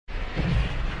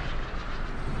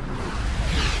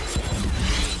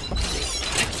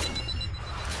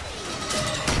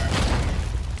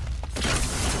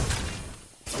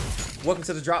Welcome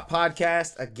to the Drop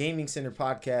Podcast, a gaming center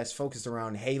podcast focused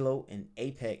around Halo and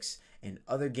Apex and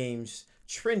other games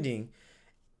trending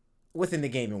within the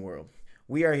gaming world.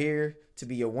 We are here to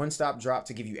be your one-stop drop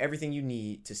to give you everything you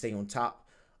need to stay on top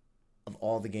of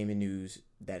all the gaming news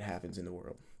that happens in the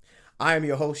world. I am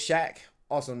your host, Shaq,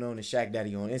 also known as Shaq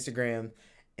Daddy on Instagram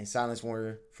and Silence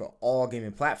Warrior for all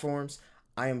gaming platforms.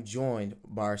 I am joined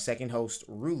by our second host,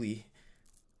 Ruli.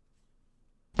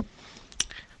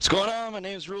 What's going on? My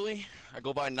name is Ruli. I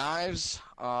go by Knives.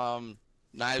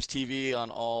 Knives TV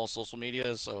on all social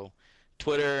media, so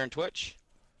Twitter and Twitch.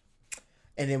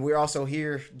 And then we're also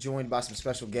here joined by some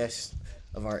special guests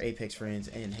of our Apex friends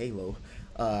and Halo.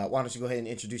 Why don't you go ahead and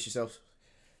introduce yourselves?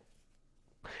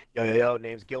 Yo,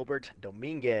 name's Gilbert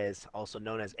Dominguez, also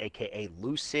known as AKA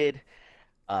Lucid,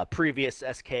 previous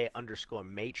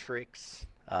SK_Matrix.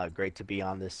 Great to be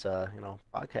on this,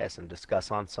 podcast and discuss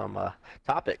on some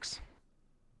topics.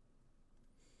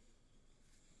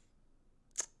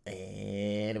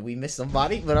 And we missed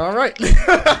somebody, but all right. He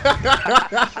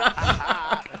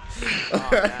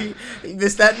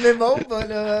missed that memo,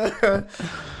 but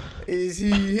is he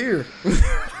here? He's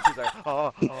like,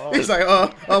 He's like,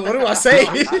 what do I say?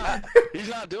 He's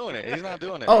not doing it. He's not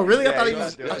doing it. Oh, really? Yeah, I thought he he's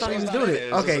was. not doing I thought he it. was doing it.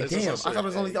 It's Okay, just damn. I us thought it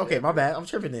was only. Okay, my bad. I'm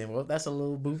tripping then. Well, that's a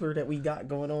little boofer that we got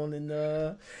going on in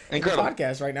the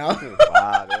podcast right now.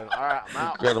 wow, dude. All right, I'm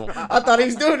out. Incredible. I thought he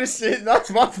was doing this shit. That's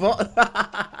my fault.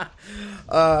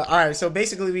 All right, so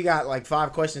basically we got like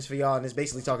 5 questions for y'all, and it's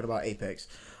basically talking about Apex.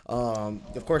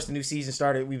 Of course, the new season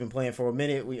started. We've been playing for a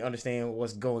minute. We understand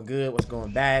what's going good, what's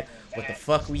going bad, what the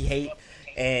fuck we hate.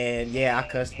 And yeah, I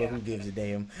cussed, but who gives a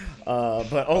damn?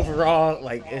 But overall,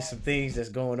 like, it's some things that's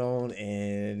going on,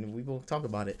 and we will talk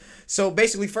about it. So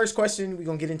basically, first question we're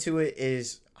gonna get into it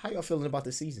is, how y'all feeling about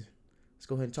this season? Let's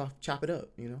go ahead and chop it up.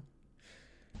 You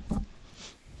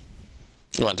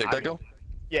want to take that, Go?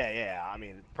 Yeah. I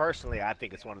mean, personally, I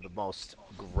think it's one of the most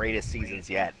greatest seasons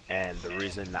yet, and the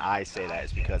reason I say that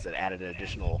is because it added an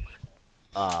additional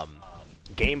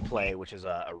gameplay, which is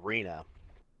a arena.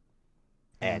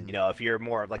 And if you're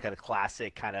more of like a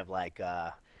classic kind of like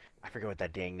I forget what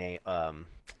that dang name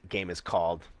game is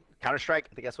called. Counter-Strike,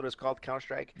 I think that's what it's called.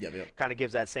 Counter-Strike. Yep. Kind of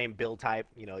gives that same build type.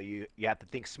 You have to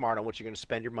think smart on what you're going to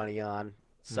spend your money on,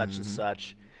 such and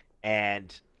such.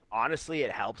 And honestly,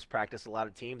 it helps practice a lot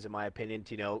of teams, in my opinion,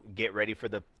 to get ready for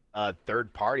the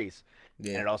third parties.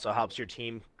 Yeah. And it also helps your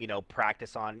team,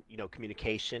 practice on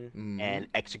communication and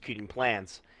executing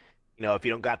plans. If you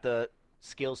don't got the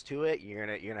skills to it, you're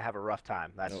gonna have a rough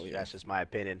time. That's just my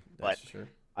opinion. That's but true.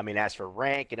 I mean, as for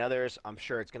rank and others, I'm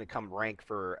sure it's gonna come rank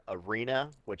for arena,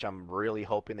 which I'm really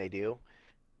hoping they do.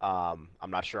 I'm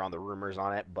not sure on the rumors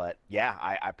on it, but yeah,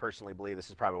 I personally believe this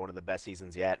is probably one of the best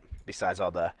seasons yet, besides all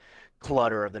the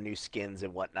clutter of the new skins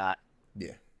and whatnot.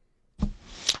 Yeah,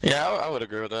 I would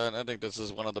agree with that. I think this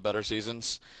is one of the better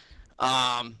seasons.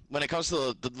 When it comes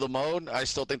to the mode, I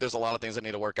still think there's a lot of things that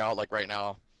need to work out. Like right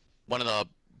now, one of the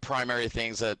primary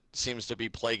things that seems to be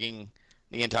plaguing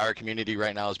the entire community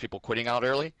right now is people quitting out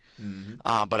early.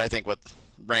 But I think with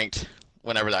ranked,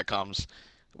 whenever that comes,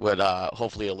 would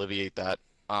hopefully alleviate that.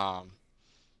 But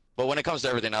when it comes to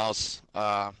everything else,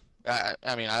 I'm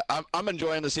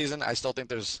enjoying the season. I still think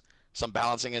there's some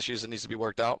balancing issues that needs to be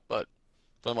worked out, but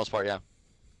for the most part, yeah.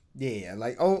 Yeah,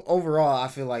 like overall, I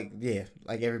feel like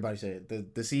like everybody said,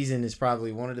 the season is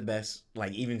probably one of the best.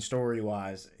 Like even story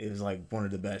wise, it was like one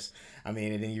of the best. I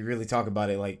mean, and then you really talk about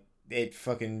it, like it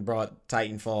fucking brought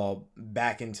Titanfall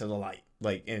back into the light.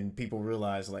 Like, and people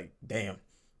realize, like, damn,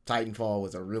 Titanfall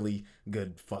was a really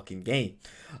good fucking game.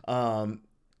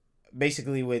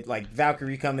 Basically with like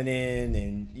Valkyrie coming in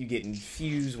and you getting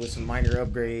fused with some minor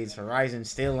upgrades. Horizon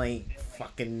still ain't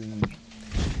fucking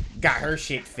got her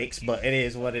shit fixed, but it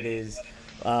is what it is.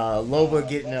 Loba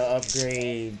getting an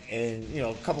upgrade and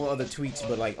a couple of other tweaks,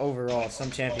 but like overall some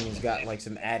champions got like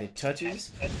some added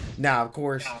touches. Now of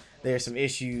course there's some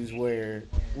issues where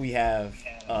we have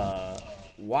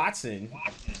Watson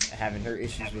having her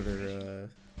issues with her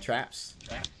traps,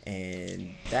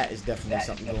 and that is definitely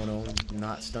something going on.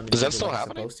 Not stunning. Is that still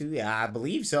happening? Supposed to? Yeah, I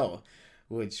believe so.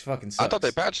 Which fucking sucks. I thought they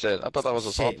patched it. I thought that was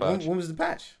a soft patch. When was the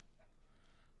patch?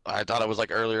 I thought it was like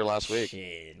earlier last week.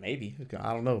 Shit, maybe.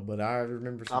 I don't know, but I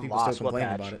remember some I'm people lost. still What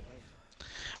complaining patch? about it.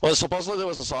 Well, supposedly there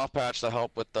was a soft patch to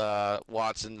help with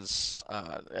Watson's.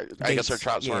 I guess her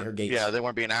traps Yeah, weren't. her gates. Yeah, they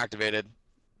weren't being activated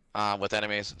with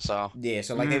enemies. So Yeah,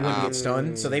 so like they wouldn't get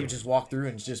stunned, so they would just walk through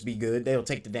and just be good. They'll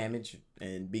take the damage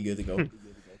and be good to go.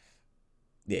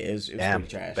 Yeah, it was Damn,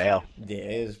 pretty trash. fail. Yeah,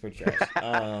 it was pretty trash.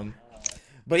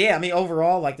 But yeah, I mean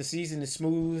overall, like the season is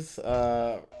smooth.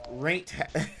 Ranked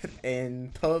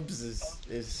and pubs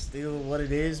is still what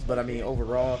it is, but I mean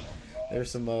overall,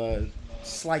 There's some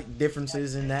slight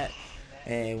differences in that.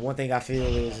 And one thing I feel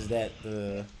is that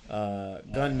the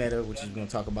gun meta, which we're going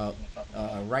to talk about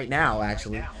right now,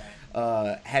 actually,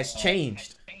 has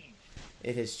changed.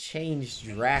 It has changed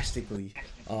drastically.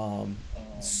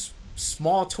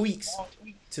 Small tweaks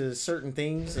to certain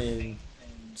things, and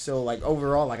so like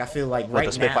overall, like I feel like With right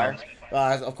the Spitfire?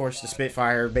 now, of course, the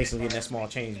Spitfire basically getting that small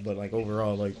change, but like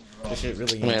overall, like the shit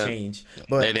really didn't change.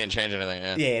 But They didn't change anything.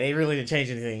 Yeah. yeah, they really didn't change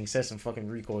anything except some fucking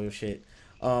recoil shit.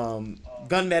 Gun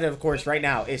meta, of course, right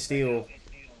now is still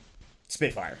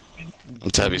Spitfire.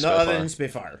 It's heavy No Spitfire. other than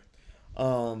Spitfire.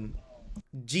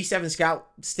 G7 Scout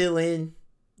still in,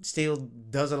 still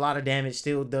does a lot of damage,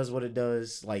 still does what it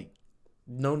does. Like,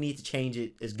 no need to change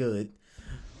it. It's good.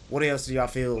 What else do y'all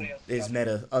feel is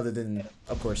meta other than,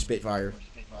 of course, Spitfire?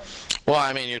 Well,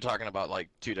 I mean, you're talking about like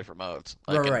two different modes.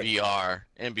 Like Right.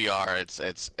 in BR,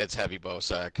 it's heavy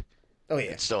Bosec. Oh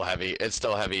yeah, It's still heavy. It's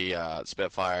still heavy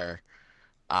Spitfire.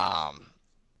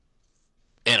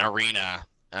 In Arena,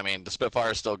 I mean, the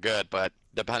Spitfire is still good, but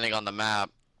depending on the map,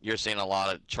 you're seeing a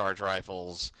lot of charge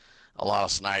rifles, a lot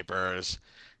of snipers,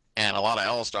 and a lot of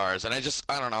L-stars. And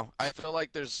I don't know. I feel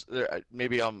like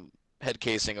maybe I'm head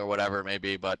casing or whatever,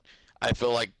 maybe, but I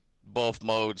feel like both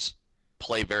modes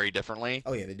play very differently.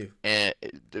 oh yeah, they do. And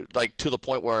like to the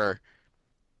point where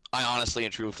I honestly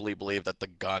and truthfully believe that the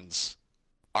guns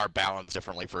are balanced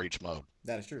differently for each mode.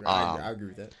 That is true. Um, I agree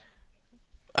with that.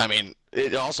 I mean,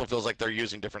 it also feels like they're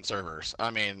using different servers.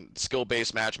 I mean,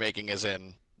 skill-based matchmaking is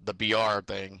in the BR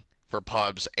thing for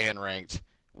pubs and ranked,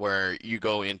 where you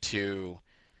go into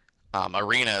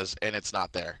arenas and it's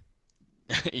not there.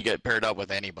 You get paired up with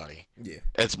anybody. Yeah.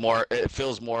 It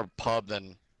feels more pub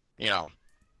than,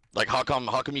 like how come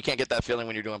you can't get that feeling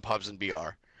when you're doing pubs and BR?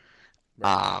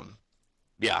 Right.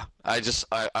 Yeah,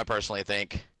 I personally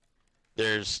think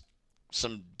there's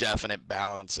some definite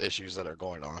balance issues that are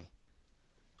going on.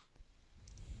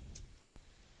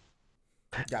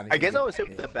 I guess I would say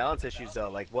with the balance issues though,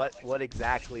 like what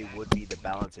exactly would be the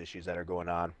balance issues that are going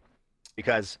on?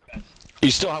 Because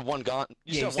You still have one gun.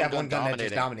 Yeah, you still have one gun that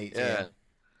just dominating. dominates. Yeah.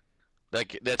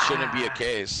 Like that shouldn't be a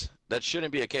case. That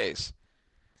shouldn't be a case.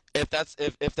 If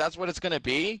that's what it's gonna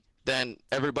be, then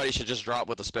everybody should just drop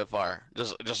with a Spitfire.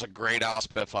 Just a grayed out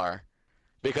Spitfire.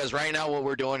 Because right now what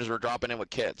we're doing is we're dropping in with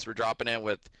kits. We're dropping in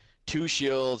with 2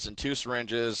 shields and 2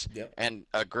 syringes Yep. and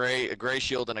a gray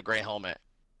shield and a gray helmet.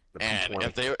 the And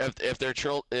P20.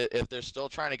 if they're still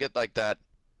trying to get like that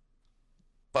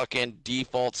fucking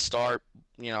default start,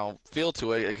 feel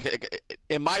to it,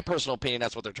 in my personal opinion,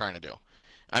 that's what they're trying to do.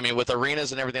 I mean, with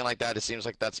arenas and everything like that, it seems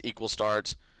like that's equal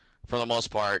starts for the most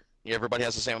part. Everybody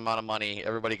has the same amount of money.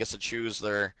 Everybody gets to choose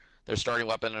their starting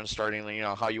weapon and starting,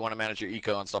 how you want to manage your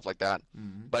eco and stuff like that.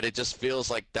 Mhm. But it just feels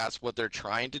like that's what they're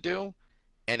trying to do,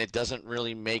 and it doesn't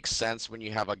really make sense when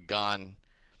you have a gun.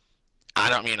 I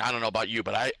don't know about you,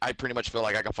 but I pretty much feel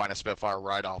like I can find a Spitfire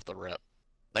right off the rip.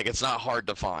 Like, it's not hard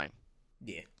to find.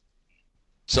 Yeah.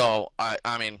 So,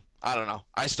 I mean, I don't know.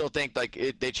 I still think, like,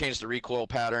 they changed the recoil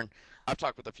pattern. I've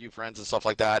talked with a few friends and stuff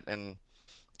like that, and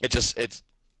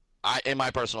in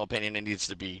my personal opinion, it needs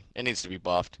to be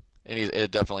buffed.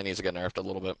 It definitely needs to get nerfed a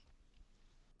little bit.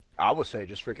 I would say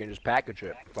just package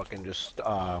it. Fucking just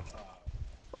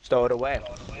stow it away.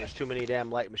 There's too many damn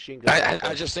light machine guns.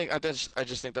 I just think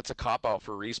that's a cop out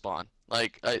for Respawn.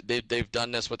 Like they've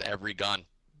done this with every gun.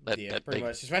 Yeah, that pretty they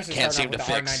much. Especially can't starting seem off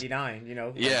to with the fix. R99,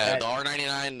 like Yeah, that. the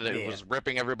R99 it Yeah. was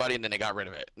ripping everybody, and then they got rid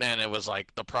of it. Then it was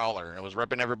like the Prowler, and it was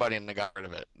ripping everybody, and they got rid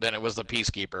of it. Then it was the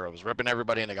Peacekeeper, it was ripping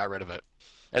everybody, and they got rid of it.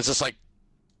 It's just like,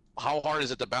 how hard is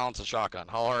it to balance a shotgun?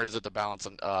 How hard is it to balance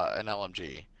an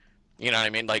LMG? You know what I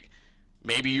mean? Like,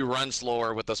 maybe you run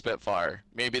slower with the Spitfire.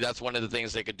 Maybe that's one of the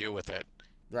things they could do with it.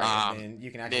 Right, and you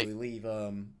can actually leave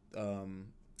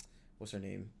what's her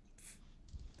name?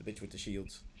 The bitch with the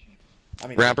shields. I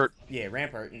mean, Rampart? Yeah,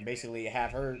 Rampart, and basically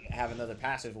have her have another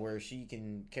passive where she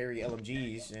can carry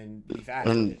LMGs and be fast.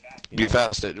 And with it, be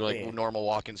fast at like Yeah. normal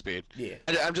walking speed. Yeah.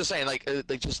 I'm just saying, like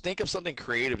just think of something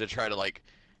creative to try to like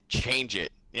change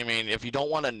it. I mean, if you don't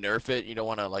want to nerf it, you don't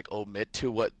want to like omit to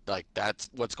what like that's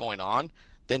what's going on,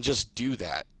 then just do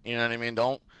that. You know what I mean?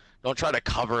 Don't try to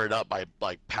cover it up by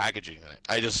like packaging it.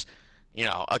 I just,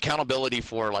 accountability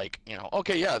for like,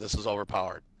 okay, yeah, this is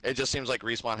overpowered. It just seems like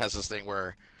Respawn has this thing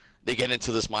where they get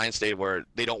into this mind state where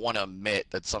they don't want to admit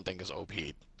that something is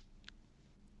OP'd.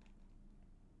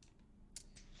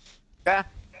 Yeah,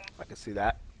 I can see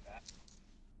that.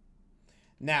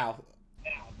 Now,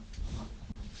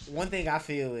 one thing I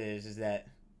feel is that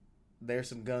there's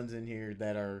some guns in here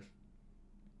that are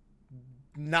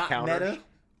not Counters? meta,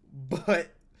 but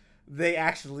they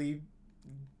actually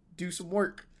do some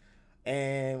work.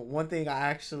 And one thing I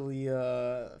actually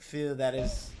feel that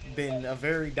has been a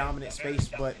very dominant space,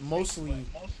 but mostly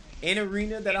in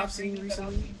arena that I've seen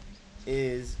recently,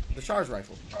 is the charge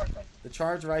rifle. The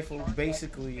charge rifle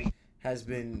basically has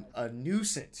been a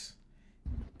nuisance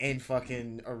in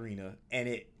fucking arena,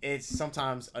 and it's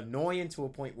sometimes annoying to a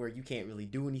point where you can't really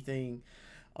do anything.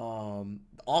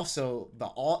 Also,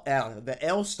 the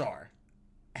L Star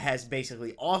has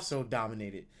basically also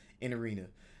dominated in arena.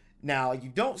 Now you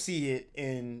don't see it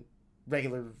in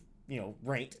regular,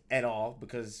 ranked at all,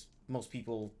 because most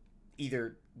people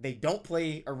either they don't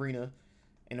play arena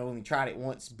and only tried it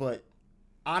once. But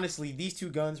honestly, these two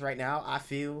guns right now, I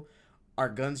feel, are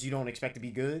guns you don't expect to be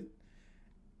good.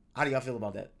 How do y'all feel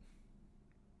about that?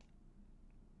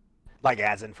 Like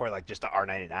as in for like just the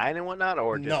R99 and whatnot,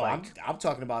 or just No, like I'm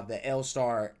talking about the L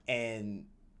Star and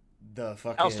the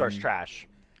fucking L-Star's trash,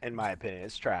 in my opinion.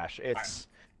 It's trash.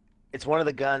 It's one of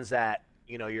the guns that,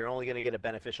 you're only going to get a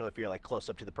beneficial if you're like close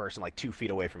up to the person, like 2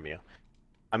 feet away from you.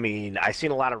 I mean, I've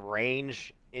seen a lot of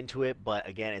range into it, but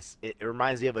again, it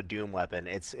reminds me of a Doom weapon.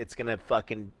 It's going to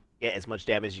fucking get as much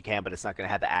damage as you can, but it's not going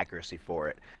to have the accuracy for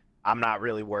it. I'm not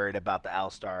really worried about the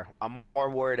L-Star. I'm more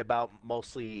worried about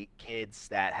mostly kids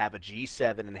that have a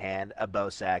G7 in hand, a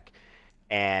Bosec,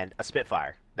 and a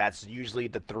Spitfire. That's usually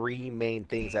the 3 main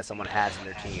things that someone has in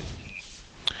their team.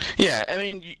 Yeah, I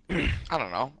mean, I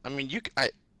don't know. I mean,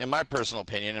 in my personal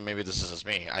opinion, and maybe this is just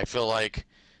me, I feel like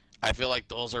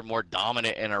those are more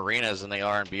dominant in arenas than they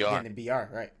are in BR. Yeah, in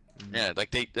BR, right? Yeah,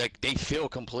 like they feel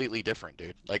completely different,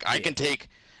 dude. Like I can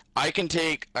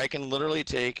literally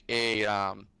take a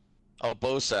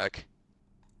Bosec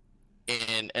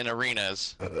in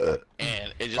arenas,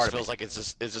 and it just feels like it's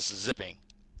just zipping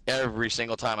every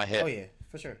single time I hit. Oh yeah,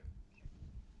 for sure.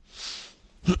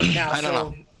 Now, I don't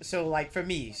know. So like for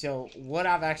me, so what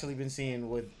I've actually been seeing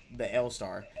with the L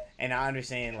Star, and I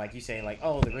understand, like you say, like,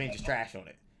 oh, the range is trash on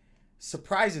it.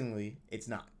 Surprisingly, it's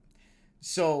not.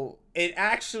 So it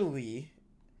actually,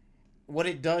 what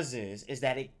it does is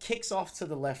that it kicks off to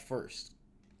the left first.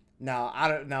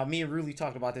 Now me and Ruli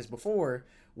talked about this before,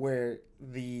 where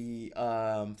the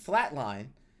flat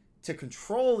line, to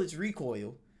control its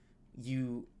recoil,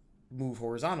 you move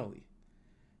horizontally.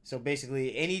 So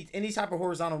basically, any type of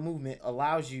horizontal movement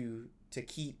allows you to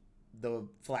keep the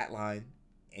flat line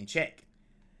in check.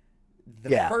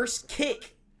 The first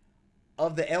kick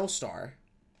of the L Star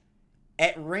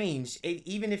at range,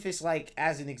 even if it's like,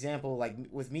 as an example, like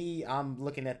with me, I'm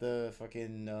looking at the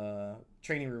fucking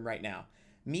training room right now.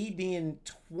 Me being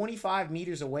 25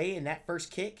 meters away in that first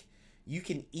kick, you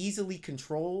can easily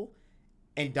control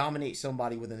and dominate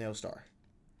somebody with an L Star.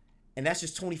 And that's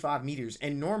just 25 meters.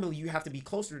 And normally you have to be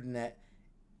closer than that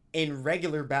in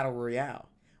regular Battle Royale.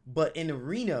 But in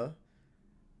Arena,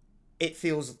 it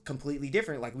feels completely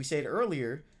different. Like we said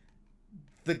earlier,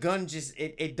 the gun just,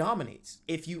 it dominates.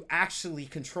 If you actually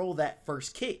control that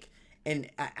first kick, an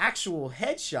actual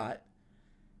headshot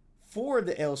for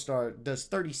the L Star does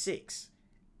 36.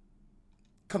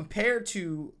 Compared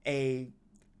to a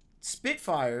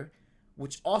Spitfire,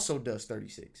 which also does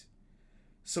 36.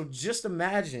 So just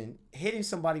imagine hitting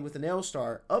somebody with an L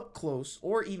Star up close,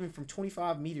 or even from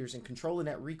 25 meters, and controlling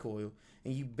that recoil,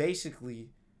 and you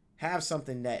basically have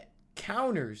something that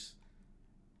counters,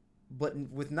 but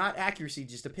with not accuracy,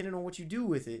 just depending on what you do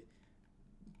with it,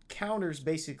 counters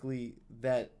basically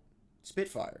that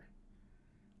Spitfire.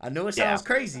 I know it sounds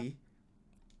crazy,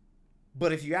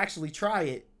 but if you actually try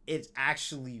it, it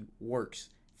actually works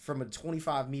from a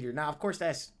 25 meter. Now, of course,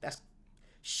 that's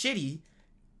shitty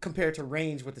compared to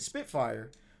range with the Spitfire,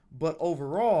 but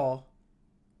overall,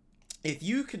 if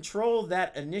you control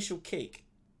that initial kick,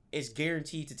 it's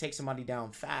guaranteed to take somebody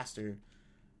down faster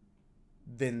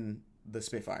than the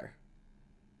Spitfire.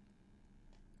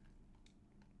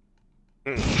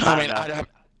 I mean,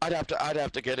 I'd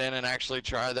have to get in and actually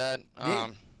try that.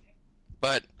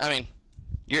 But I mean,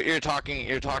 you're talking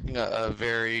a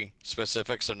very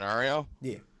specific scenario.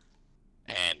 Yeah.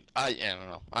 And I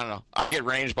don't know. I get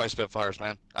ranged by Spitfires,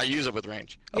 man. I use it with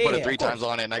range. I put it 3 times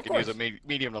on it, and I can use it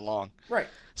medium to long. Right.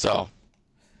 So.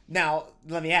 Now,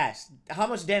 let me ask, how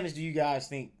much damage do you guys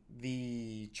think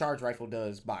the charge rifle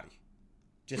does body?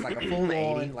 Just like a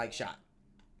full-on like shot.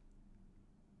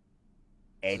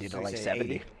 80 to like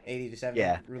 70. 80 to 70?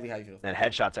 Yeah. Really, how you feel? And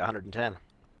headshots at 110.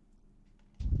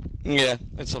 Yeah,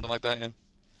 it's something like that, yeah.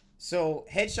 So,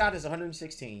 headshot is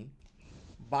 116.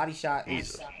 Body shot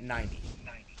is 90.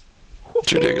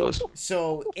 It's ridiculous.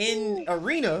 So, in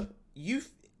Arena, you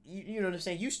know what I'm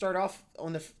saying? You start off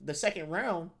on the second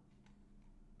round,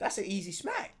 that's an easy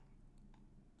smack.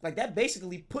 Like, that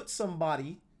basically puts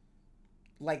somebody,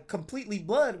 like, completely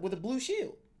blood with a blue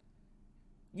shield.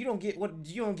 you don't get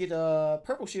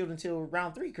purple shield until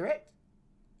round 3, correct?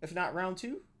 If not round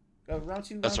 2, round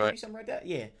 2, That's round 3, right. something like that.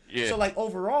 Yeah. Yeah. So like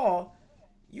overall,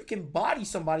 you can body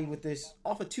somebody with this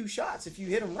off of 2 shots if you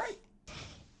hit them right.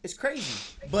 It's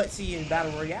crazy. But see, in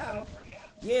Battle Royale,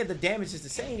 yeah, the damage is the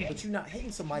same, but you're not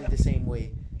hitting somebody the same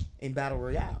way in Battle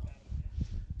Royale.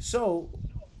 So,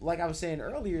 like I was saying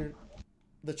earlier,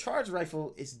 the charge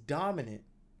rifle is dominant.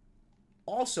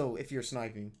 Also, if you're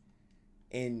sniping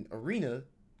in Arena,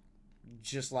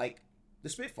 just like the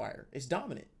Spitfire, it's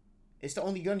dominant. It's the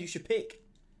only gun you should pick.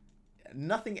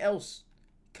 Nothing else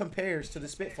compares to the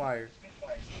Spitfire.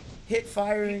 Hit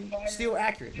firing, still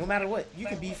accurate, no matter what. You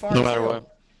can be far. No matter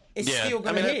what. It's Yeah, still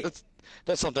gonna hit.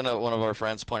 that's something that one of our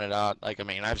friends pointed out. Like, I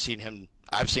mean, I've seen him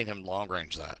long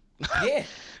range that. Yeah.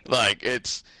 Like,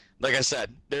 it's like I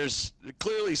said, there's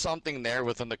clearly something there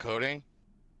within the coding,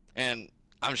 and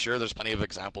I'm sure there's plenty of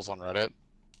examples on Reddit,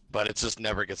 but it just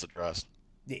never gets addressed.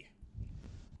 Yeah.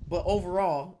 But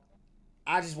overall,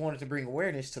 I just wanted to bring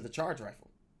awareness to the charge rifle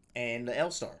and the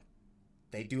L-Star.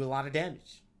 They do a lot of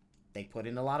damage. They put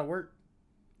in a lot of work.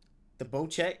 The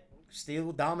Bocek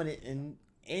still dominant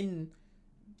in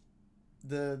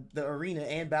the arena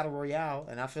and battle royale,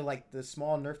 and I feel like the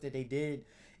small nerf that they did,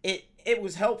 it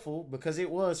was helpful because it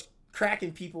was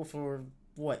cracking people for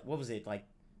what was it, like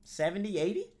 70,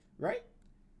 80, right?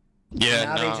 Yeah,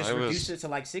 now no, they just it reduced was. it to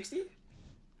like 60.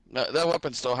 That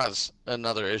weapon still has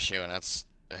another issue, and that's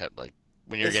like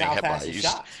when you're It's getting how hit by fast it, it you,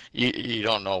 shots. you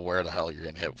don't know where the hell you're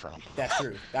getting hit from. That's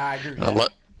true. I agree with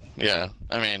that. Yeah,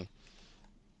 I mean,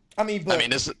 But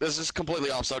this is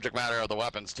completely off subject matter of the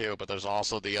weapons too, but there's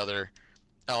also the other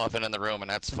elephant in the room, and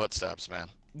that's footsteps, man.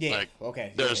 yeah, like,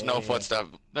 okay. There's Yeah, no yeah, footstep.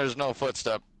 There's no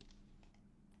footstep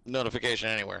notification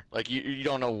anywhere. Like you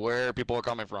don't know where people are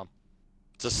coming from.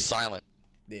 It's just silent.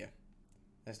 Yeah,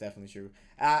 that's definitely true.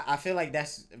 I feel like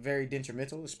that's very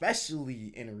detrimental,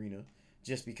 especially in arena,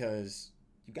 just because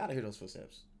you gotta hear those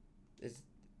footsteps.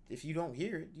 If you don't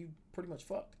hear it, you pretty much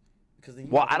fucked. Because then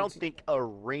Well, I don't think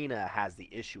Arena has the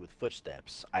issue with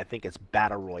footsteps. I think it's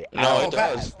Battle Royale. No, it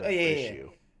that does. has the Yeah.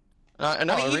 issue. No, I mean,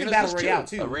 even Arenas Battle does Royale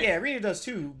too. Arena- Yeah, Arena does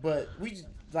too, but we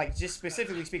like just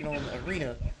specifically speaking on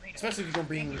Arena, especially if you're gonna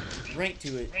bring rank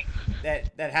to it,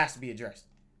 that has to be addressed.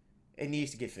 It needs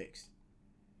to get fixed.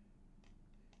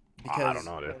 Because I don't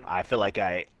know, dude. I feel like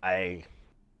I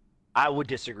would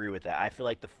disagree with that. I feel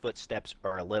like the footsteps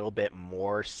are a little bit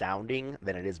more sounding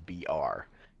than it is BR.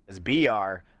 As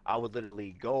BR, I would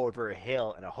literally go over a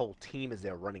hill and a whole team is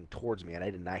there running towards me, and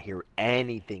I did not hear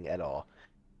anything at all.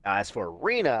 As for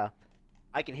Arena,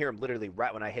 I can hear them literally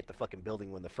right when I hit the fucking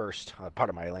building when the first, part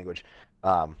of my language,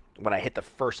 when I hit the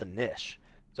first initial.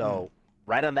 So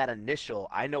right on that initial,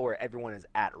 I know where everyone is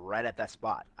at right at that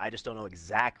spot. I just don't know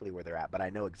exactly where they're at, but I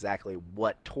know exactly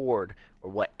what toward or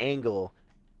what angle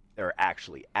they're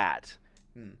actually at.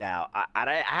 Now,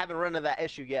 I haven't run into that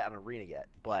issue yet on Arena yet,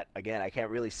 but again, I can't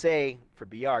really say for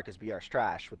BR because BR's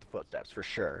trash with the footsteps for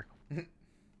sure.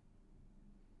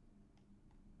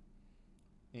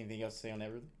 Anything else to say on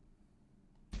that, really?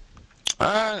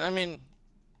 I mean,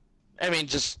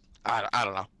 just I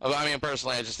don't know. I mean,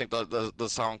 personally, I just think the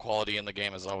sound quality in the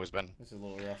game has always been. This is a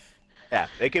little rough. Yeah,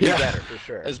 it could be better for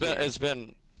sure. It's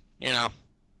been, I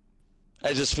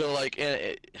just feel like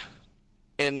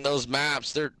in those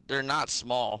maps, they're not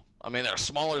small. I mean, they're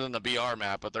smaller than the BR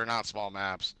map, but they're not small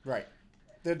maps. Right.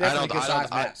 They're definitely good size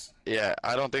maps.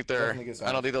 I don't think Definitely good size.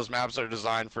 I don't think those maps are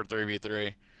designed for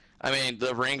 3v3. I mean,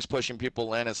 the ring's pushing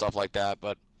people in and stuff like that,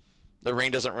 but the ring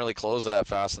doesn't really close that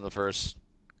fast in the first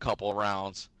couple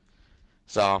rounds.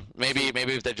 So maybe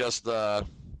if they just the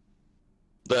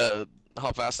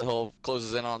how fast the hill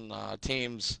closes in on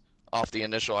teams off the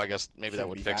initial, I guess maybe that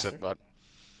would fix it. But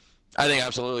I think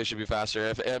absolutely should be faster.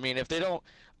 If they don't,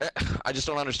 I just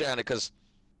don't understand it because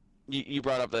you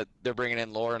brought up that they're bringing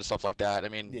in lore and stuff like that. I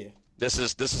mean, Yeah. this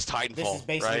is Titanfall, This is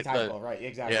basically right? Titanfall, right?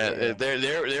 Exactly. Yeah,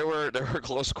 there were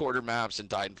close quarter maps in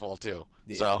Titanfall too.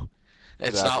 Yeah. So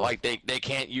it's not like they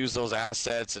can't use those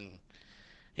assets and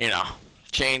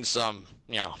change some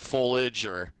foliage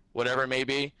or whatever it may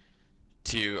be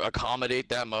to accommodate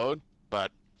that mode.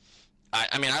 But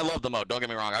I mean I love the mode. Don't get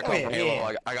me wrong. I come from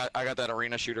Halo. Yeah. I got that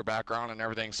arena shooter background and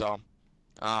everything. So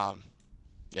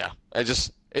yeah, it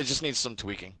just needs some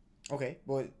tweaking. Okay,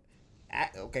 but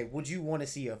would you want to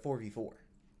see a 4v4?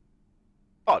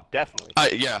 Oh, definitely.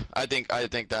 I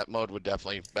think that mode would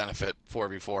definitely benefit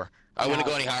 4v4. I wouldn't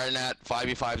go any higher than that.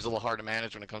 5v5 is a little hard to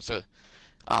manage when it comes to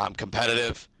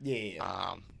competitive.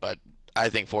 Yeah. But I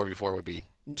think 4v4 would be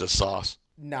just sauce.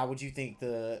 Now, would you think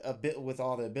with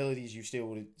all the abilities, you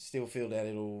still feel that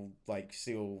it'll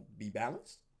still be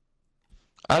balanced?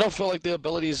 I don't feel like the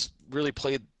abilities really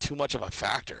played too much of a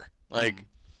factor. Like,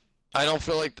 I don't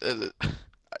feel like,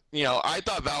 I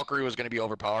thought Valkyrie was going to be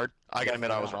overpowered. I gotta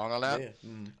admit I was wrong on that.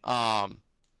 Yeah.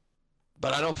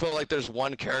 But I don't feel like there's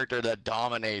one character that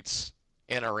dominates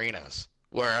in arenas.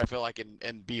 Where I feel like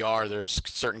in BR, there's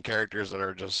certain characters that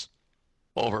are just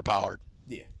overpowered.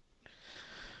 Yeah.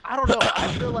 I don't know. I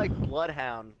feel like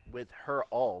Bloodhound with her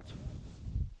ult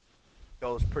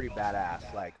goes pretty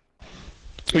badass. Like,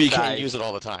 Well, you can't use it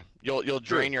all the time. You'll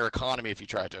drain your economy if you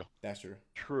try to. That's true.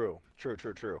 True.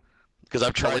 Because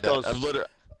I've tried that. those- I've literally.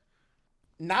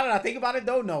 Now that I think about it,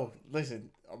 though, no. Listen,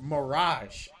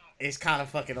 Mirage is kind of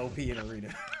fucking OP in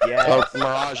arena. Yeah.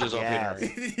 Mirage is OP. Yes.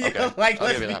 Okay, Like, I'll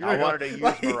let's give you be that. real. I wanted to use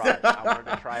Like, Mirage. I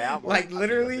wanted to try out Mirage. Like,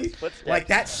 literally, Footsteps. like,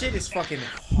 that shit is fucking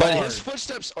hard. But his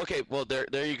footsteps. Okay, well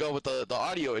there you go with the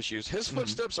audio issues. His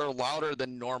footsteps are louder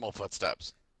than normal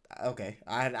footsteps. Okay,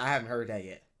 I haven't heard that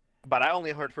yet. But I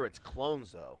only heard for its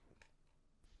clones, though.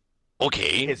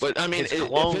 Okay, but I mean, his if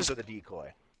clones his- are the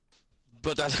decoy.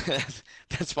 but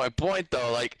that's my point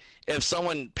though. Like, if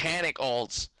someone panic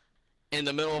ults in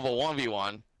the middle of a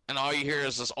 1v1 and all you hear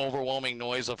is this overwhelming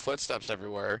noise of footsteps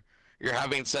everywhere, you're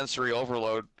having sensory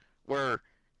overload where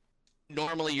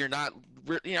normally you're not.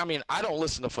 I mean, I don't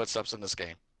listen to footsteps in this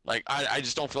game. Like, I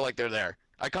just don't feel like they're there.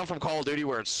 I come from Call of Duty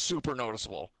where it's super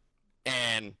noticeable,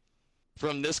 and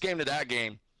from this game to that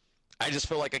game, I just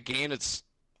feel like a game that's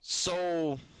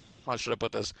so. How should I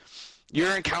put this?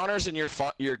 Your encounters and your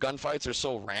gunfights are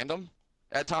so random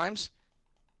at times.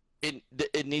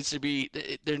 It needs to be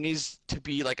there needs to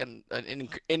be like an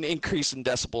increase in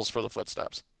decibels for the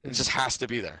footsteps. It just has to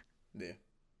be there. Yeah.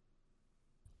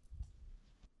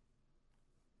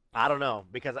 I don't know,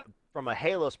 because from a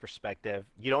Halo's perspective,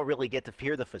 you don't really get to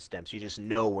fear the footsteps. You just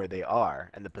know where they are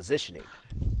and the positioning.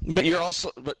 But you're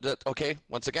also okay.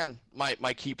 Once again, my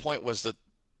key point was that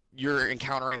you're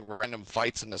encountering random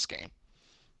fights in this game.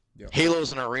 Yeah.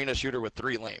 Halo's an arena shooter with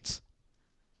 3 lanes,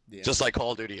 Yeah. just like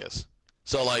Call of Duty is.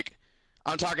 So like,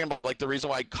 I'm talking about like the reason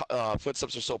why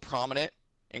footsteps are so prominent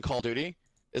in Call of Duty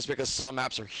is because some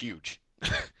maps are huge.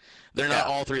 They're not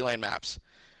all 3-lane maps.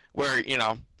 Where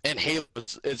in Halo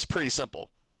it's pretty simple.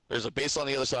 There's a base on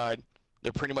the other side.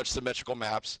 They're pretty much symmetrical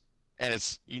maps, and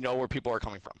it's where people are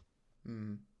coming from.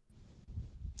 Mm-hmm.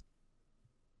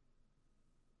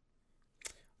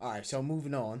 All right, so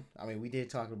moving on. I mean, we did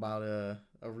talk about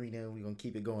arena. We're gonna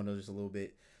keep it going just a little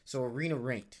bit. So arena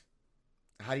ranked.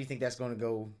 How do you think that's gonna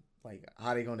go? Like, how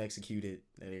are they gonna execute it?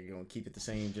 Are they gonna keep it the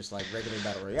same, just like regular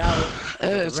battle royale?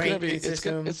 It's gonna be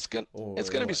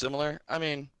what? similar. I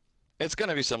mean, it's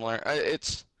gonna be similar.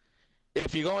 It's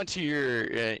if you go into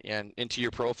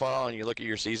your profile and you look at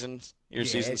your season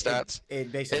stats,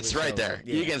 it basically it's right shows there. it.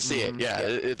 Yeah. You can see it.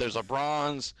 Yeah, there's a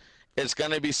bronze. It's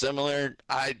gonna be similar.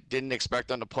 I didn't expect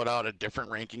them to put out a different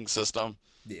ranking system.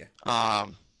 Yeah.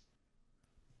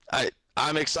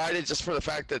 I'm excited just for the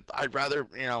fact that I'd rather,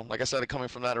 like I said, coming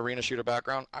from that arena shooter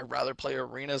background, I'd rather play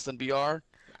arenas than BR.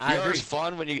 I BR agree. is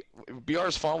fun when you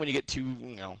get too,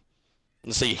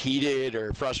 let's say heated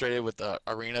or frustrated with the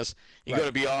arenas. You go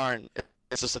to BR and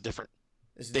it's just a different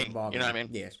It's a thing. different ball You know what I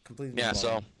game. mean? Yeah, it's completely. Yeah.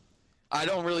 different ball So I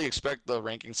don't really expect the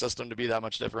ranking system to be that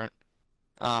much different.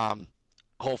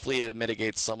 Hopefully it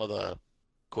mitigates some of the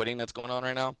quitting that's going on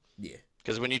right now. game. Yeah.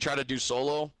 Because when you try to do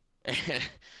solo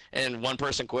and one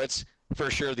person quits, for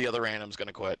sure the other random's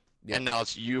gonna quit. Yeah. And now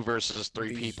it's you versus 3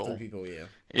 These people. 3 people, yeah.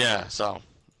 Yeah, so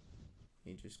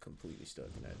He just completely stuck,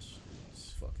 and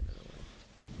it's fucking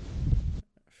annoying.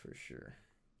 For sure.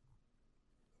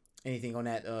 Anything on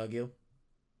that, Gil?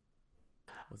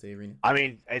 With the arena? I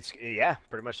mean, it's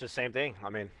pretty much the same thing. I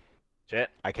mean, shit.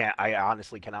 I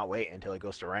honestly cannot wait until it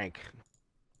goes to rank.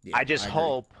 Yeah, I just agree.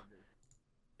 hope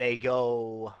they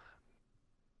go.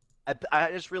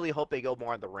 I just really hope they go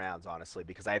more on the rounds, honestly,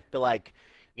 because I feel like,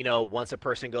 once a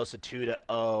person goes to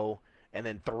 2-0 and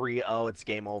then 3-0, it's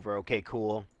game over. Okay,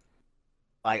 cool.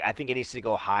 Like, I think it needs to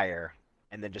go higher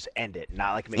and then just end it,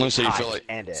 not like make it So you tie, feel just like-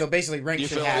 end it. So basically, rank you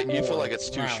should feel have like more it's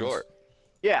too rounds. short.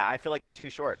 Yeah, I feel like it's too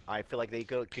short. I feel like they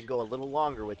can go a little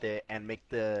longer with it and make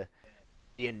the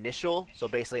initial. So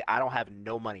basically, I don't have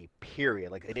no money.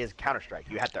 Period. Like it is Counter-Strike.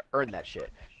 You have to earn that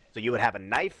shit. So you would have a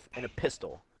knife and a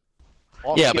pistol.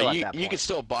 All Yeah, skill but at you that you point. can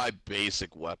still buy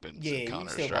basic weapons Yeah, in you can Counter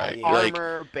still buy, Strike. yeah. Like,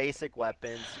 armor, basic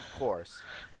weapons, of course.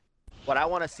 What I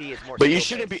want to see is more. but you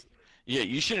skill shouldn't be. based. Yeah,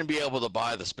 you shouldn't be able to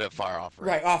buy the Spitfire off rip.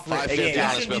 Right, off rip. 550 Yeah,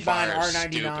 on you a shouldn't be buying Spitfire is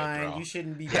R99. stupid, bro. You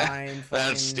shouldn't be buying fucking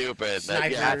That's stupid.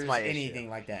 snipers, That's my issue. anything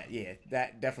like that. Yeah,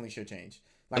 that definitely should change.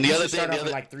 Like, And the you other should start thing- off the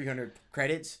with other- like 300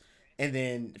 credits, and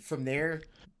then from there,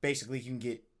 basically, you can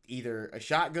get either a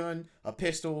shotgun, a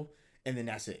pistol, and then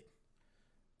that's it.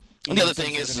 And the other Even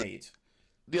thing some is- grenades.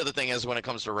 the other thing is when it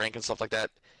comes to rank and stuff like that,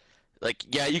 like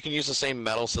yeah, you can use the same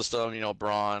medal system, you know,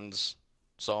 bronze,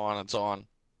 so on and so on.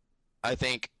 I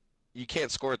think you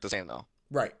can't score it the same though.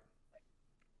 Right.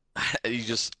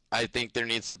 I think there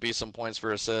needs to be some points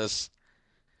for assists,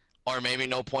 or maybe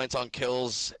no points on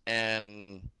kills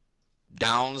and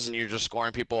downs, and you're just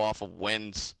scoring people off of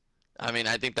wins. I mean,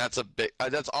 I think that's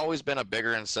always been a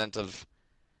bigger incentive,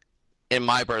 in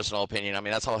my personal opinion. I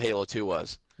mean, that's how Halo 2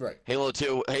 was. Right. Halo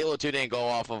 2 didn't go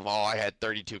off of, oh, I had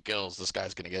 32 kills. This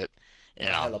guy's gonna get, you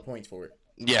know, hella points for it.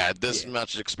 yeah, this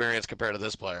much experience compared to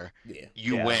this player. Yeah.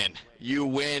 You win. You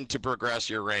win to progress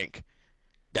your rank.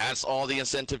 That's all the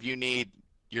incentive you need.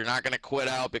 You're not gonna quit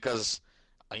out because,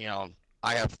 you know,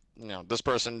 I have, you know, this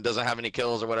person doesn't have any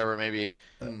kills or whatever. Maybe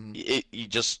you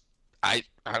just, I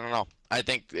don't know. I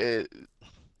think the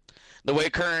way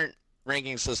current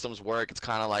ranking systems work, it's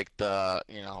kind of like the,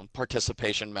 you know,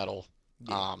 participation medal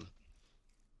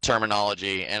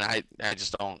terminology, and I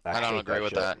just don't agree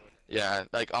with that. Yeah,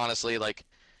 like honestly, like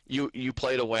you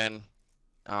play to win.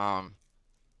 I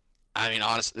mean,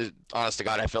 honest to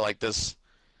God, I feel like this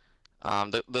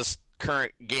this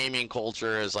current gaming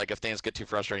culture is like if things get too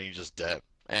frustrating, you just dip.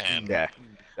 And Yeah.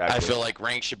 I feel like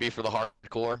rank should be for the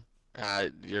hardcore.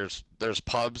 There's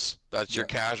pubs, that's your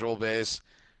casual base.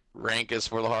 Rank is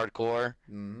for the hardcore.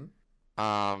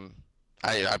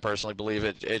 I personally believe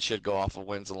it should go off of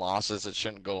wins and losses. It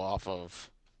shouldn't go off of,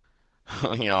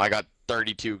 you know, I got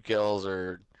 32 kills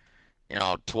or, you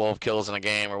know, 12 kills in a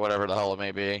game or whatever the hell it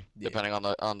may be, depending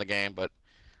on the game. But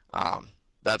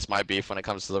that's my beef when it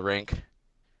comes to the rank.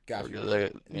 Gotcha.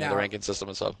 The ranking system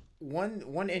and stuff.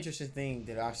 One interesting thing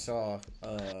that I saw,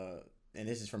 and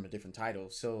this is from a different title.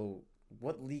 So,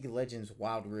 what League of Legends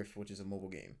Wild Rift, which is a mobile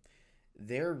game,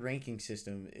 their ranking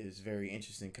system is very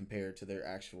interesting compared to their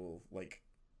actual like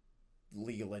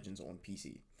League of Legends on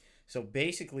PC. So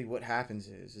basically, what happens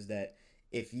is that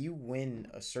if you win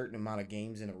a certain amount of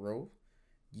games in a row,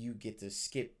 you get to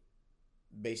skip.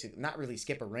 Not really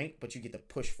skip a rank, but you get to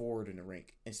push forward in the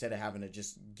rank instead of having to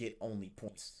just get only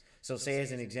points. So say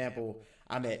as an example,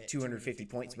 I'm at 250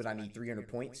 points, but I need 300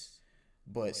 points.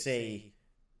 But say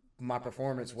my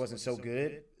performance wasn't so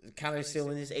good, kind of still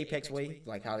in this Apex way,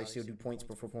 like how they still do points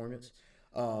per performance.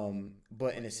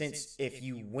 But in a sense, if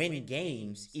you win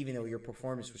games, even though your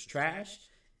performance was trash,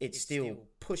 it still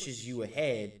pushes you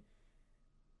ahead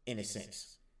in a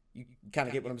sense. You kind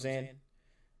of get what I'm saying?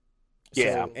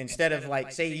 Yeah. So instead of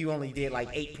like, say you only did like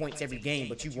 8 points every game,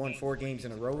 but you won 4 games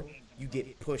in a row, you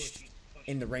get pushed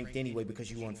in the ranked anyway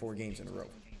because you won 4 games in a row.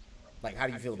 Like, how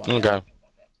do you feel about that? Okay.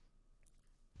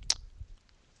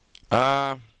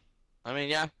 I mean,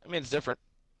 yeah. I mean, it's different.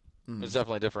 It's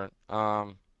definitely different.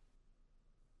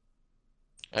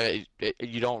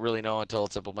 You don't really know until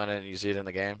it's implemented and you see it in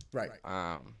the game. Right.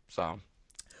 So.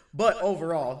 But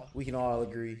overall, we can all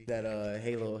agree that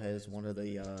Halo has one of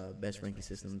the best ranking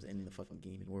systems in the fucking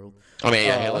gaming world. I mean,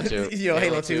 yeah, Halo 2. You know,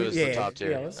 Halo 2 is the top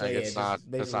tier. Yeah, let's say, it's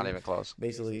not even close.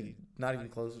 Basically, not even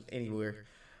close anywhere.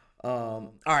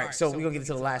 All right, so we're going to get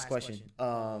into the last question.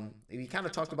 We kind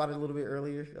of talked about it a little bit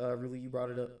earlier. Really, you brought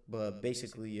it up. But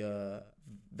basically,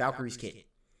 Valkyrie's kit.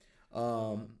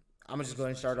 I'm just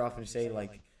going to start off and say,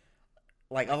 like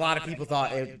a lot of people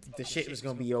thought the shit was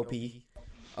going to be OP.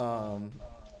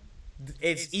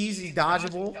 It's easy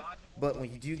dodgeable, but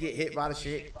when you do get hit by the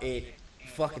shit, it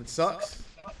fucking sucks.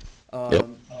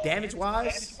 Damage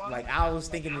wise, like I was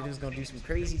thinking it was gonna do some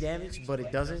crazy damage, but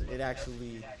it doesn't. It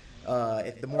actually,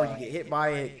 the more you get hit by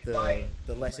it,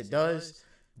 the less it does.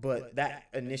 But that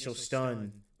initial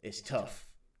stun is tough.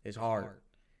 It's hard,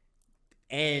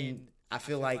 and I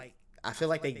feel like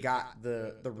they got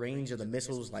the range of the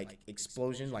missiles, like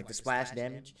explosion, like the splash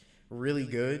damage, really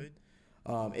good.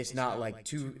 It's not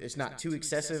too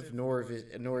excessive, nor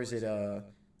is it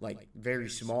like very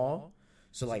small.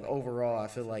 So like overall, I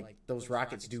feel like those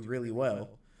rockets do really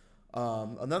well.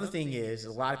 Another thing is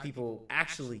a lot of people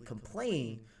actually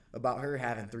complain about her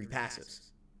having 3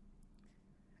 passives,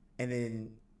 and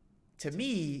then to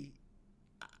me,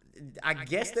 I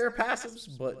guess they're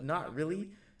passives, but not really.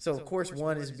 So of course,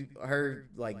 one is her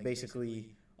like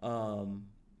basically.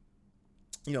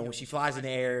 You know, when she flies in the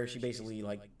air, she basically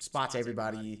like spots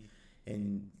everybody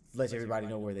and lets everybody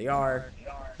know where they are.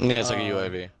 Yeah, it's like a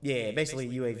UAV. Yeah, basically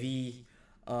a UAV.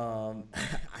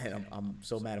 I'm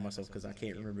so mad at myself because I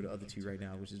can't remember the other 2 right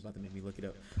now, which is about to make me look it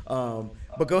up.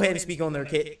 But go ahead and speak on their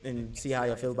kit and see how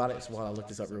y'all feel about it. So while I look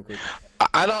this up real quick.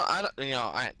 I don't. You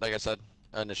know, like I said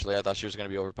initially, I thought she was gonna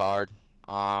be overpowered.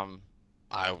 I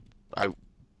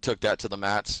took that to the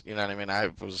mats. You know what I mean? I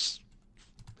was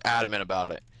adamant about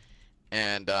it.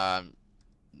 And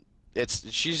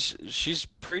she's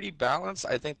pretty balanced.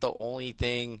 I think the only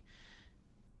thing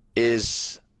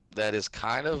is that is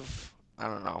kind of, I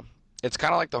don't know. It's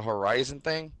kind of like the Horizon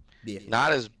thing. Yeah.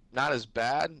 Not as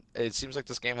bad. It seems like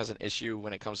this game has an issue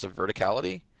when it comes to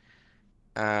verticality.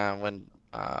 When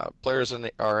players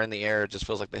are in the air, it just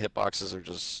feels like the hitboxes are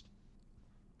just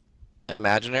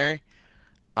imaginary.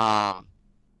 Um,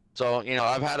 so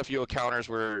I've had a few encounters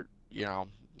where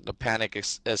the panic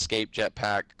escape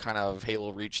jetpack kind of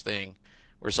Halo Reach thing,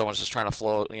 where someone's just trying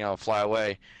to fly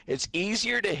away. It's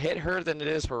easier to hit her than it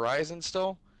is Horizon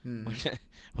still,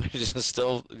 which is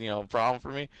still a problem for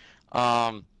me.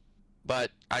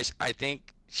 But I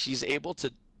think she's able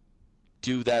to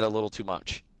do that a little too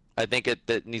much. I think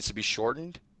that needs to be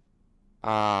shortened.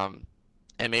 And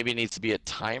maybe it needs to be a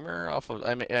timer off of.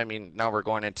 I mean, now we're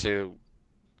going into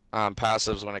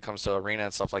passives when it comes to arena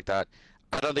and stuff like that.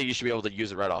 I don't think you should be able to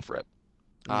use it right off rip.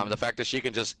 The fact that she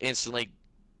can just instantly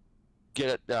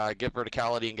get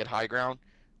verticality and get high ground,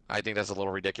 I think that's a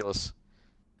little ridiculous.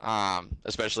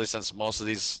 Especially since most of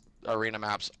these arena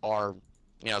maps are,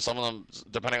 some of them,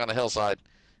 depending on the hillside,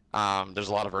 there's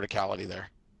a lot of verticality there.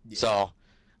 Yeah. So,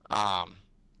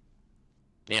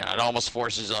 it almost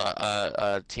forces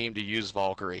a team to use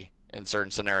Valkyrie in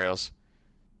certain scenarios.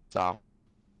 So,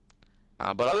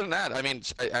 but other than that, I mean,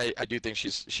 I do think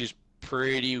she's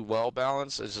pretty well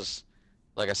balanced. It's just,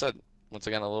 like I said, once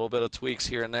again, a little bit of tweaks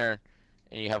here and there,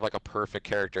 and you have like a perfect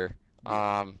character.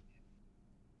 Yeah.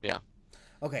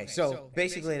 Okay, so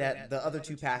basically the other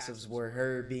two passives were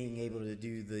her being able to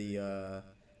do the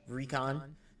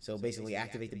recon, so basically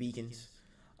activate the beacons,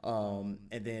 and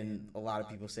then a lot of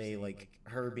people say like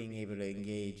her being able to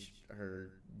engage her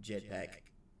jetpack,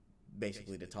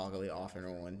 basically to toggle it off and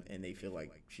on, and they feel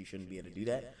like she shouldn't be able to do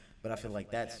that. But I feel like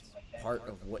that's part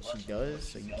of what she does,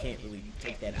 so you can't really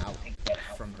take that out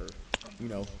from her,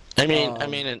 I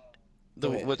mean,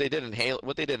 what they did in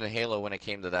Halo when it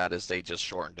came to that is they just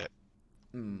shortened it.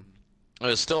 It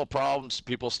was still problems.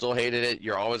 People still hated it.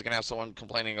 You're always gonna have someone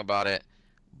complaining about it,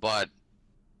 but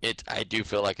I do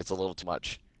feel like it's a little too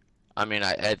much. I mean,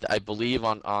 I believe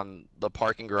on the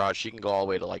parking garage she can go all the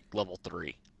way to like level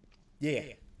 3. Yeah.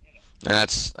 And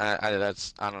I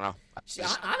don't know. Honestly,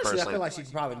 I feel like she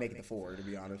could probably make it to 4, to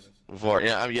be honest. 4,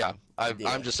 yeah.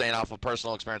 I'm just saying off of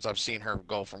personal experience, I've seen her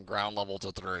go from ground level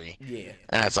to 3. Yeah.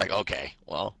 And it's like, okay,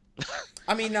 well.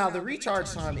 I mean, now the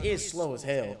recharge time is slow as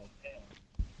hell.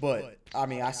 But, I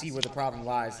mean, I see where the problem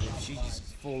lies. If she's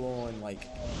full on, like,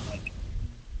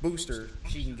 booster,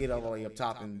 she can get all the way up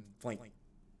top and flank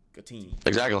a team.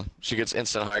 Exactly. She gets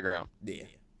instant high ground. Yeah.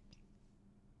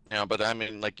 Yeah, but I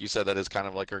mean, like you said, that is kind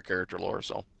of like her character lore,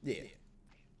 so. Yeah.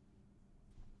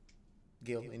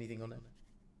 Gil, anything on that?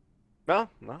 No,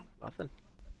 nothing.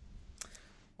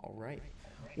 All right.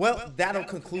 Well, that'll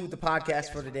conclude the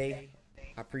podcast for today.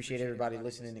 I appreciate everybody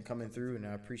listening and coming through, and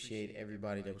I appreciate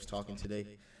everybody that was talking today.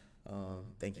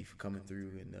 Thank you for coming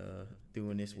through and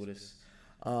doing this with us.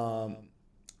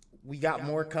 We got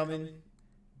more coming.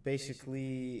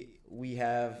 Basically, we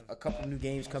have a couple new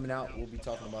games coming out. We'll be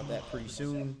talking about that pretty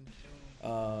soon.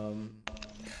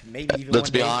 Maybe even let's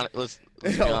be honest.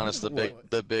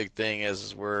 The big thing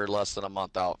is we're less than a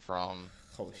month out from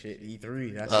oh shit,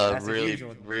 E3. That's really a huge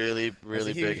one. really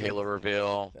big Halo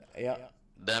reveal. Yeah.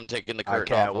 Them taking the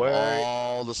curtain off of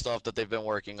all the stuff that they've been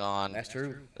working on. That's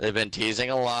true. They've been teasing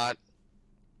a lot.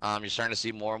 You're starting to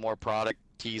see more and more product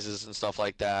teases and stuff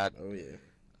like that. Oh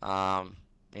yeah.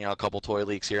 A couple toy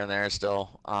leaks here and there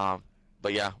still.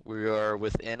 But yeah, we are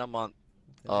within a month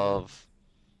of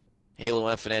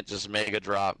Halo Infinite just mega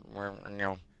drop.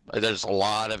 There's a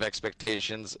lot of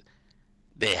expectations.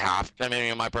 They have,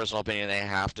 in my personal opinion, they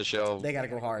have to show. They gotta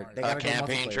go hard. They gotta a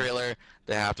campaign trailer.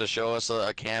 They have to show us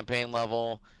a campaign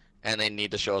level, and they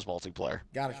need to show us multiplayer.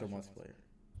 Gotta show multiplayer.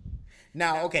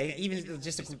 Now, okay, even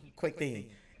just a quick thing.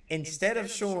 Instead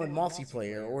of showing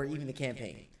multiplayer or even the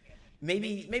campaign,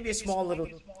 maybe a small little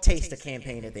taste of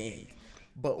campaign at the end.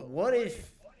 But what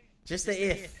if, just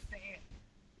if,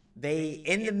 they,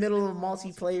 in the middle of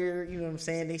multiplayer, you know what I'm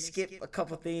saying, they skip a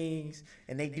couple things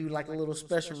and they do like a little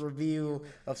special reveal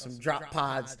of some drop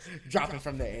pods dropping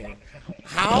from the air.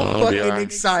 How fucking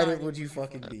excited would you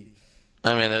fucking be?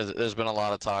 I mean, there's been a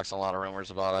lot of talks and a lot of rumors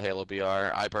about a Halo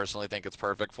BR. I personally think it's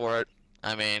perfect for it.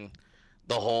 I mean,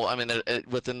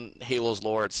 within Halo's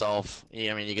lore itself,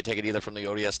 you could take it either from the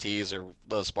ODSTs or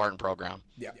the Spartan program.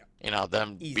 Yeah.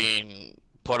 Them easy. Being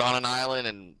put on an island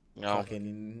and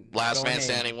last man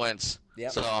standing wins.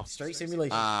 Yep. So straight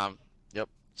simulation. Yep.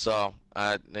 So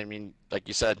like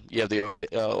you said, you have the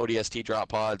ODST drop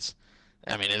pods.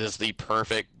 It is the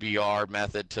perfect BR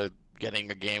method to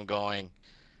getting a game going.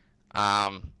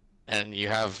 And you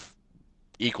have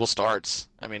equal starts.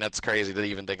 I mean, that's crazy to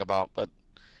even think about. But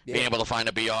being able to find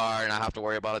a BR and not have to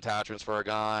worry about attachments for a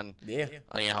gun. Yeah.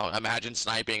 You know, imagine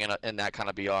sniping in that kind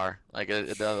of BR. Like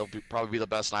that'll probably be the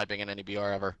best sniping in any BR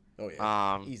ever. Oh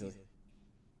yeah. Easily.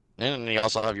 And you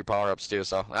also have your power ups too.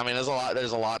 So I mean, there's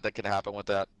a lot that can happen with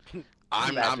that.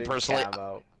 I'm personally,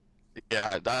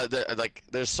 yeah. Like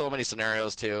there's so many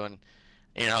scenarios too, and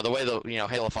you know the way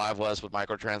Halo 5 was with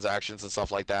microtransactions and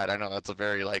stuff like that. I know that's a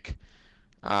very like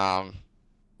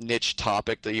niche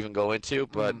topic to even go into,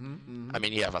 but I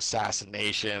mean you have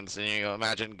assassinations, and you know,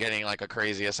 imagine getting like a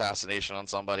crazy assassination on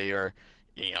somebody, or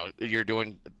you know you're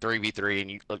doing 3v3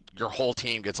 and your whole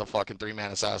team gets a fucking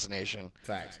 3-man assassination.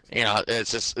 Facts. You know,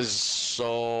 it's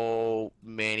so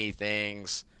many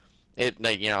things.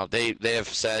 You know, they have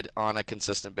said on a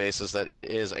consistent basis that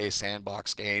it is a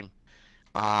sandbox game,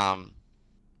 and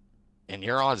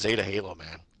you're on Zeta Halo,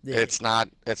 man. Yeah. It's not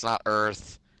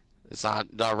Earth. It's not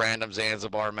the random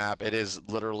Zanzibar map. It is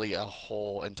literally a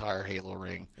whole entire Halo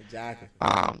ring. Exactly.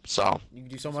 So you can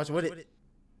do so much with it.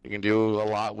 You can do a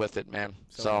lot with it, man.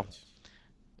 So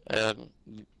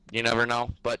you never know.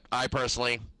 But I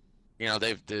personally, you know,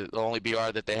 the only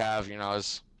BR that they have, you know,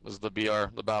 is the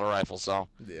BR, the battle rifle. So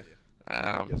yeah.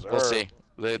 We'll see.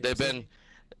 They've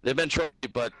been tricky,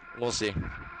 but we'll see.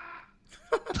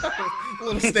 A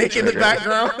little snake in the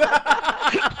background.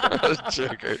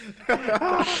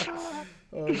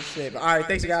 Oh shit! All right,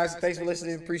 thanks guys. Thanks for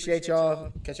listening. Appreciate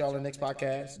y'all. Catch y'all in the next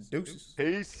podcast. Deuces.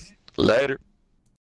 Peace. Later.